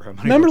don't remember him.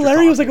 Remember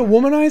Larry was like a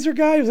womanizer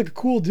guy? He was like a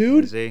cool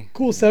dude. Was he?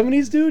 Cool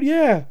 70s dude,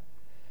 yeah.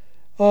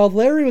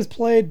 Larry was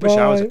played by... Wish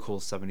I was a cool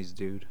 70s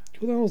dude.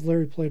 Who the hell was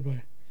Larry played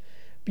by?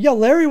 But yeah,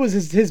 Larry was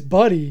his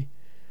buddy.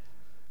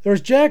 There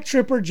was Jack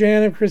Tripper,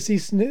 Janet, Chrissy,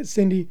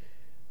 Cindy.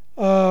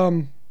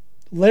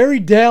 Larry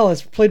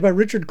Dallas, played by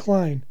Richard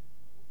Klein.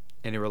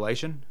 Any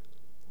relation?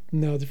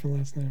 No, different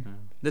last name.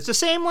 It's the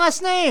same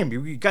last name.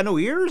 You got no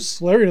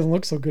ears? Larry doesn't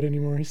look so good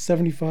anymore. He's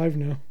 75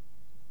 now.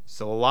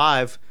 Still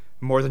alive.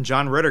 More than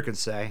John Ritter can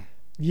say.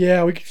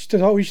 Yeah, we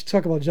should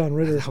talk about John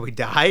Ritter. How he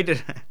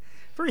died.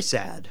 Very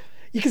sad.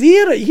 Because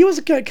he was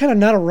kind of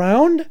not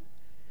around,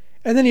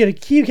 and then he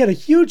had a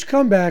huge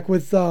comeback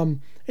with 8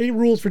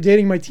 Rules for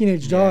Dating My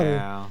Teenage Daughter.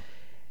 Yeah.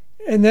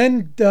 And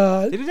then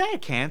Did he die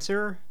of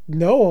cancer?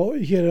 no,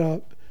 he had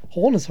a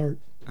hole in his heart.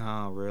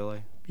 Oh,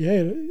 really? Yeah, he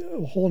had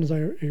a hole in his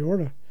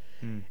aorta.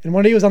 And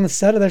one day he was on the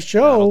set of that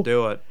show, That'll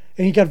do it.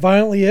 and he got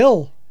violently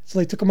ill. So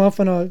they took him off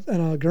on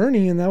a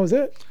gurney, and that was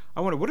it. I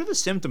wonder, what are the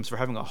symptoms for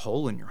having a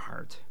hole in your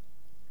heart?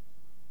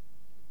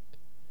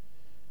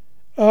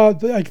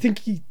 I think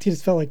he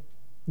just felt like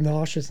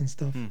nauseous and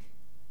stuff. And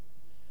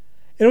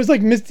it was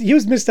like he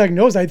was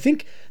misdiagnosed. I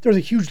think there was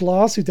a huge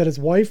lawsuit that his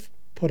wife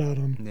put out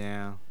on him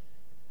Yeah.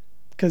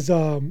 because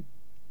So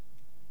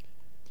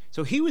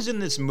he was in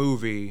this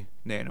movie.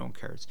 Nah, no one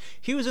cares.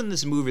 He was in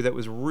this movie that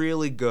was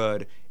really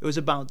good. It was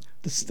about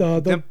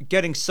them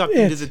getting sucked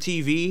into the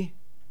TV.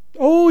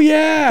 Oh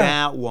yeah,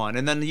 That one.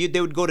 And then they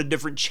would go to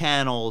different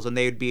channels and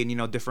they would be in,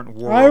 different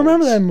worlds. I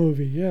remember that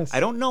movie. Yes, I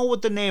don't know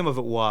what the name of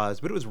it was,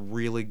 but it was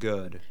really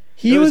good.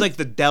 He It was was like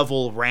the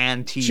devil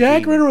ran TV.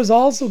 Jack Ritter was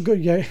also good.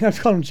 Yeah, I've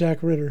called him Jack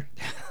Ritter.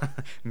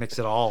 Mix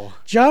it all.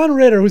 John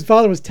Ritter, whose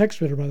father was Tex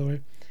Ritter, by the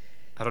way.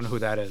 I don't know who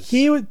that is.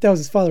 That was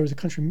his father. He was a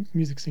country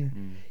music singer.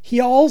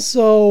 He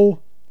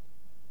also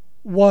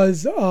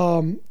was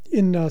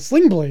in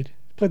Sling Blade.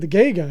 Played the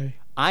gay guy.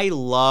 I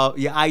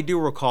do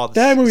recall this.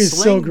 That movie is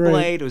so Sling great.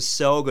 Blade was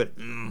so good.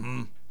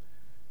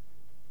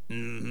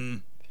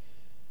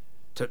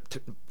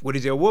 What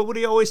do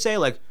you always say?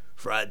 Like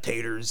fried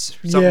taters,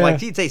 something Yeah. like.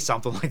 He'd say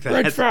something like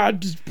that.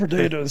 Fried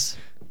potatoes.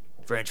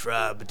 French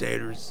fried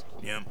potatoes.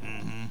 Yeah.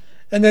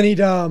 And then he'd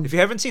If you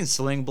haven't seen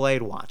Sling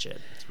Blade, watch it.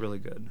 It's really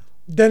good.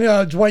 then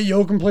Dwight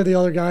Yoakam played the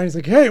other guy. He's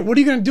like, "Hey, what are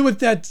you gonna do with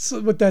that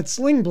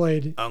sling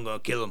blade? I'm gonna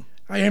kill him.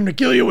 I aim to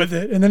kill you with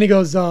it." And then he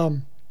goes,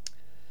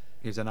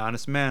 He's an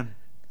honest man.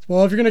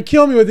 "Well, if you're gonna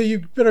kill me with it,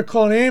 you better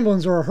call an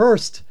ambulance or a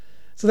hearse."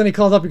 So then he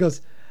calls up. He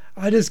goes,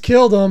 "I just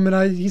killed him,"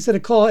 and he said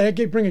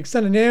to bring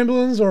extended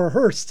ambulance or a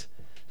hearse.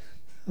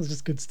 That was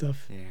just good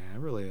stuff. Yeah, it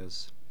really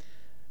is.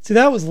 See,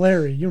 that was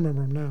Larry. You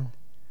remember him now.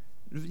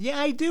 Yeah,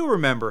 I do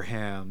remember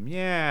him.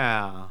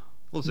 Yeah.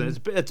 Listen,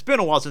 it's been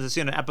a while since I've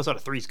seen an episode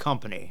of Three's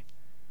Company.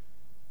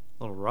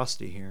 A little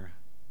rusty here.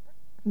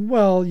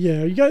 Well,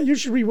 yeah, we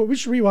should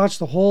rewatch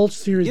the whole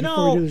series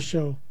before we do the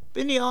show.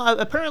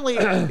 Apparently,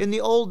 in the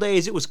old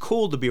days, it was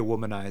cool to be a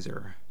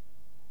womanizer.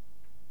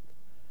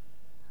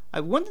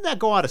 When did that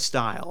go out of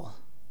style?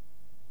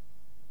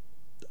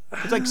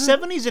 It's like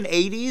 70s and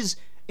 80s,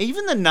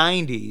 even the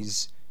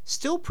 90s,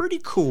 still pretty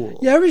cool.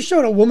 Yeah, every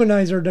showed a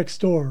womanizer next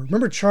door.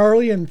 Remember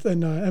Charlie and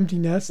Empty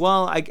Nest?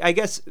 Well, I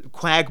guess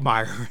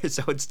Quagmire,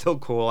 so it's still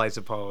cool, I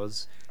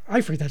suppose.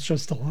 I forget that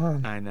show's still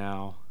on. I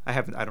know. I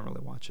don't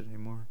really watch it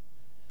anymore.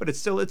 But it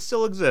still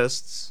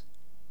exists.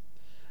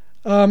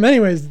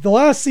 Anyways, the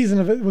last season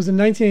of it was in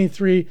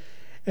 1983,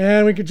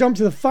 and we could jump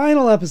to the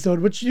final episode,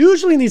 which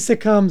usually in these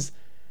sitcoms,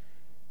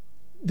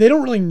 they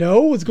don't really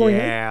know what's going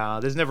on. Yeah,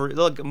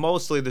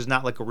 mostly there's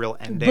not like a real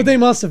ending. But they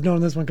must have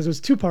known this one because it was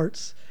 2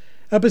 parts.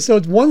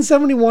 Episodes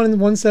 171 and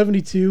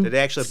 172. Did they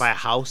actually buy a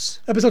house?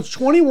 Episodes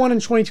 21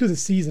 and 22 of the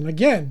season.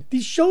 Again,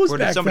 these shows Or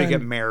back did somebody then.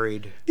 get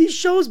married? These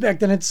shows back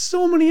then had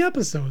so many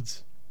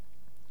episodes.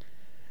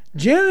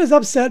 Janet is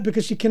upset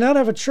because she cannot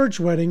have a church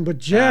wedding, but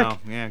Jack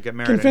get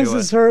married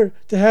convinces her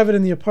to have it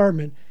in the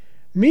apartment.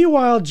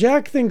 Meanwhile,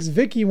 Jack thinks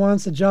Vicky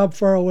wants a job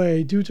far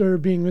away due to her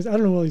being... I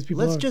don't know who all these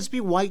people are. Let's just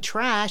be white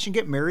trash and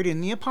get married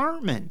in the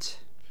apartment.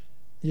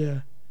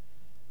 Yeah.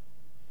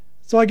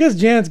 So I guess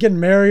Janet's getting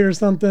married or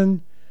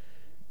something.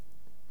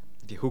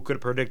 Who could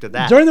have predicted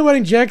that? During the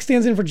wedding, Jack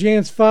stands in for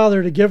Janet's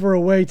father to give her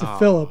away to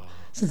Philip,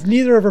 since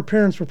neither of her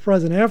parents were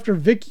present. After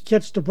Vicky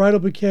catches the bridal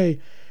bouquet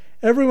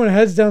Everyone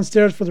heads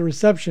downstairs for the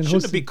reception.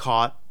 Shouldn't it be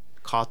caught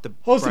the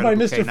hosted by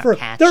bridal Mr. bouquet, not Fur.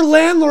 catched? Their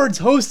landlord's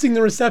hosting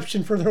the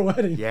reception for their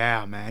wedding.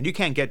 Yeah, man. You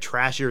can't get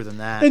trashier than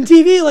that. And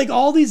TV, like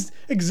all these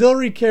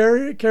auxiliary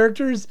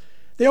characters,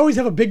 they always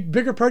have a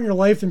bigger part in your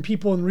life than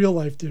people in real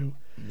life do.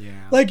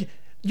 Yeah. Like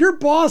your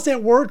boss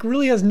at work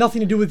really has nothing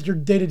to do with your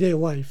day-to-day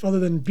life other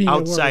than being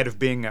Outside at work. of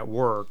being at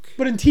work.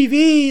 But in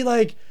TV,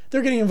 like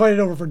they're getting invited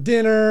over for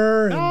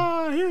dinner.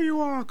 And, Here you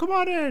are. Come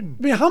on in.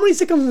 I mean, how many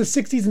sitcoms in the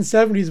 60s and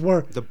 70s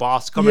were... The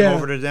boss coming Yeah.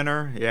 over to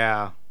dinner?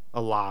 Yeah,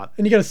 a lot.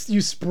 And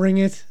you spring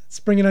it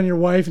on your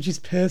wife and she's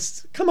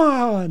pissed. Come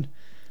on.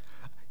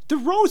 The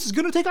roast is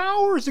going to take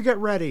hours to get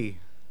ready.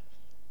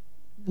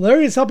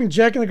 Larry is helping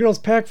Jack and the girls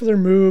pack for their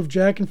move.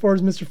 Jack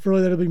informs Mr.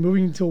 Furley that he'll be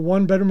moving into a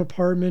one-bedroom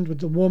apartment with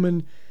the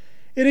woman,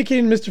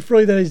 indicating to Mr.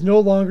 Furley that he's no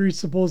longer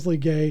supposedly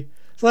gay.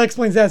 So that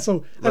explains that.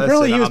 So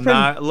apparently he was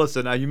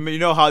Listen, you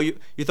know how you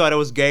thought I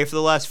was gay for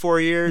the last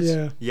 4 years?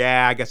 Yeah.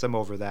 Yeah, I guess I'm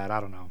over that.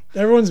 I don't know.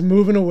 Everyone's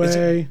moving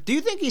away. Do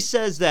you think he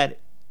says that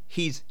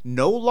he's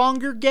no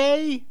longer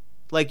gay?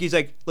 Like he's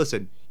like,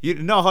 listen, you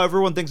know how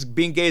everyone thinks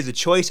being gay is a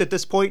choice at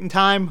this point in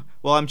time?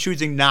 Well, I'm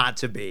choosing not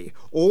to be.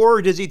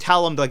 Or does he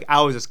tell him, like,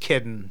 I was just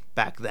kidding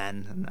back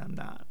then and I'm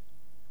not?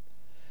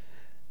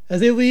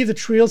 As they leave, the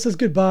trio says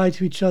goodbye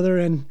to each other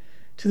and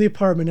to the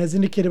apartment, as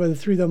indicated by the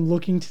three of them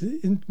looking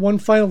one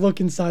final look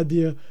inside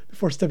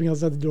before stepping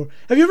outside the door.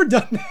 Have you ever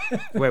done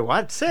that? Wait,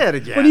 what? Say it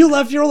again. When you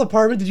left your old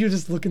apartment, did you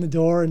just look in the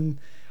door and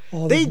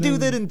all They these do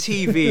that in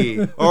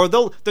TV, or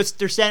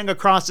they're standing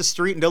across the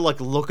street and they'll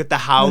like look at the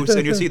house,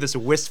 and you'll see this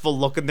wistful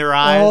look in their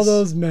eyes. all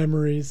those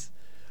memories,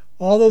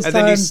 all those and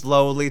times. then you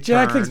slowly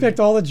turn. Jack thinks back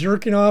to all the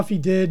jerking off he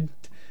did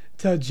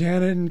to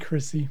Janet and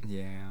Chrissy.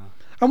 Yeah.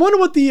 I wonder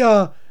what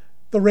the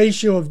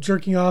ratio of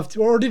jerking off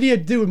to, or did he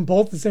do them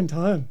both at the same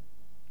time?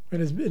 In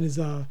his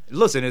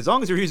Listen, as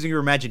long as you're using your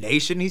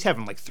imagination, he's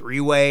having like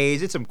 3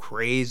 ways. It's some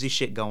crazy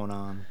shit going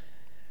on.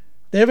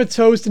 They have a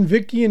toast, and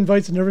Vicky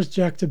invites a nervous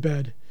Jack to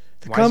bed.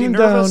 To Why calm is he him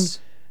down, nervous?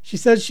 she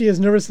says she is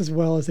nervous as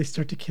well as they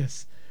start to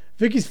kiss.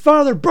 Vicky's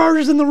father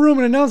barges in the room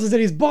and announces that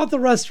he's bought the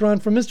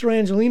restaurant from Mr.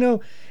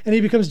 Angelino, and he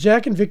becomes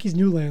Jack and Vicky's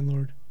new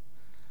landlord.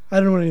 I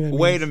don't know what any of that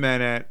means. Wait a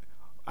minute.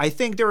 I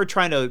think they were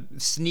trying to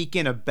sneak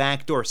in a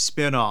backdoor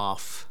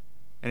spin-off,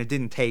 and it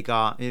didn't take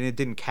off, and it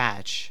didn't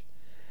catch.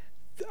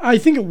 I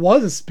think it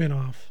was a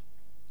spin-off.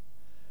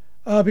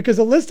 Because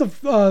a list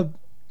of...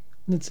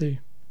 let's see.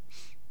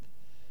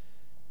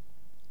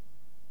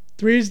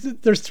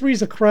 There's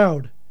Three's a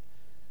Crowd.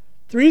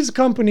 Three's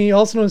Company,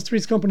 also known as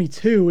Three's Company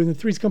 2, in the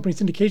Three's Company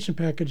syndication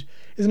package,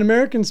 is an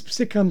American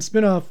sitcom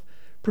spin-off,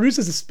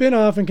 produces a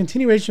spin-off and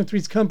continuation of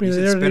Three's Company. You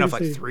that said aired spin-off on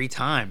like ABC. 3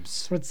 times.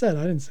 That's what it said.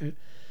 I didn't say it.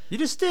 You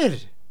just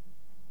did.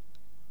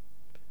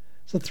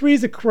 So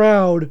Three's a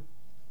Crowd.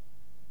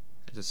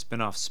 It's a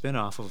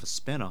spin-off of a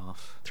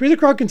spin-off. Three's a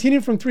Crowd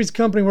continued from Three's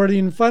Company, where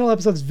in the final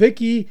episodes,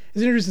 Vicky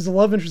is introduced as the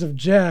love interest of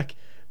Jack,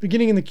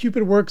 beginning in the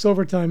Cupid Works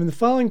overtime. In the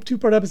following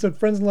 2-part episode,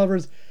 Friends and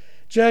Lovers,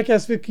 Jack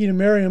asks Vicky to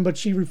marry him, but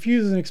she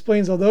refuses and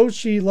explains although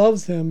she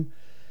loves him,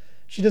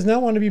 she does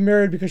not want to be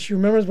married because she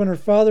remembers when her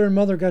father and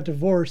mother got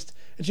divorced,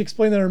 and she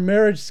explained that her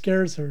marriage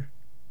scares her.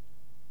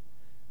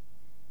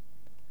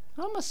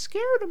 I'm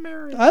scared of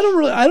marriage. I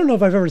don't know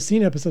if I've ever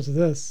seen episodes of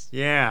this.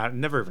 Yeah, I've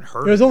never even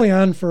heard It was of only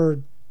on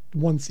for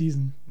 1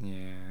 season.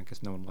 Yeah, I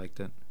guess no one liked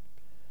it.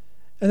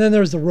 And then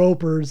there's the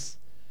Ropers.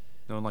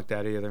 No one liked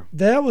that either.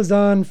 That was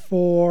on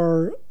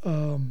for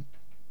 2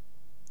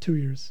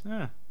 years.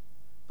 Yeah.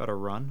 About a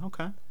run.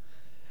 Okay.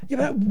 Yeah,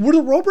 but were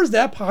the Ropers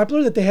that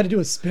popular that they had to do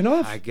a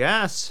spin-off? I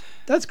guess.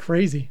 That's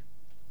crazy.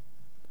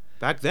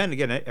 Back then,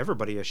 again,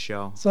 everybody a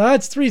show. So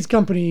that's Three's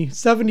Company,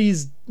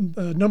 70s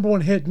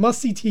 #1 hit,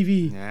 must-see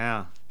TV.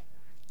 Yeah.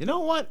 You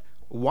know what?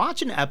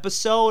 Watch an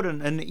episode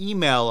and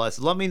email us.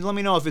 Let me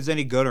know if it's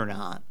any good or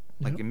not.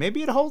 Like,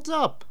 maybe it holds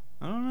up.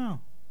 I don't know.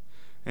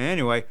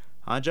 Anyway,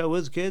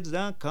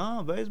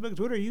 HotJoeWizKids.com, Facebook,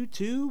 Twitter,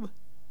 YouTube.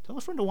 Tell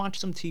a friend to watch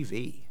some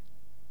TV.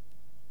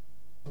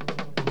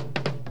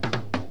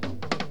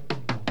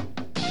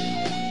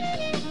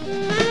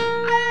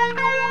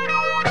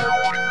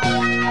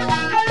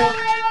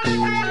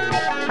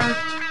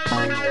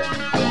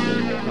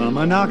 Come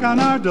and knock on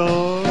our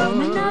door.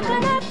 Come and knock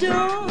on our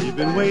door. We've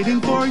been waiting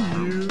for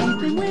you.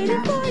 Been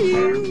waiting for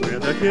you. Where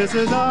the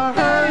kisses are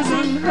Hers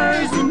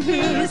and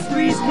his.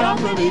 Three's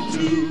Company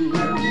too.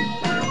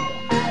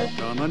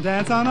 Come and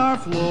dance on our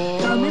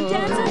floor. Come and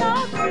dance on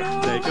our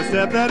floor. Take a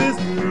step that is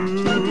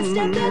new. Take a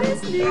step that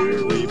is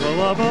new. Leave a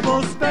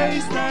lovable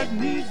space that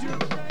needs you.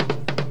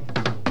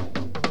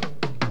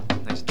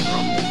 Nice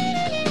drum.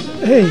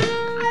 Hey,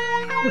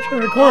 we're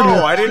trying to record here.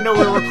 Oh, I didn't know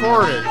we were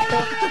recording.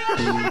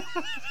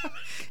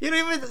 You don't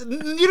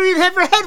even have your head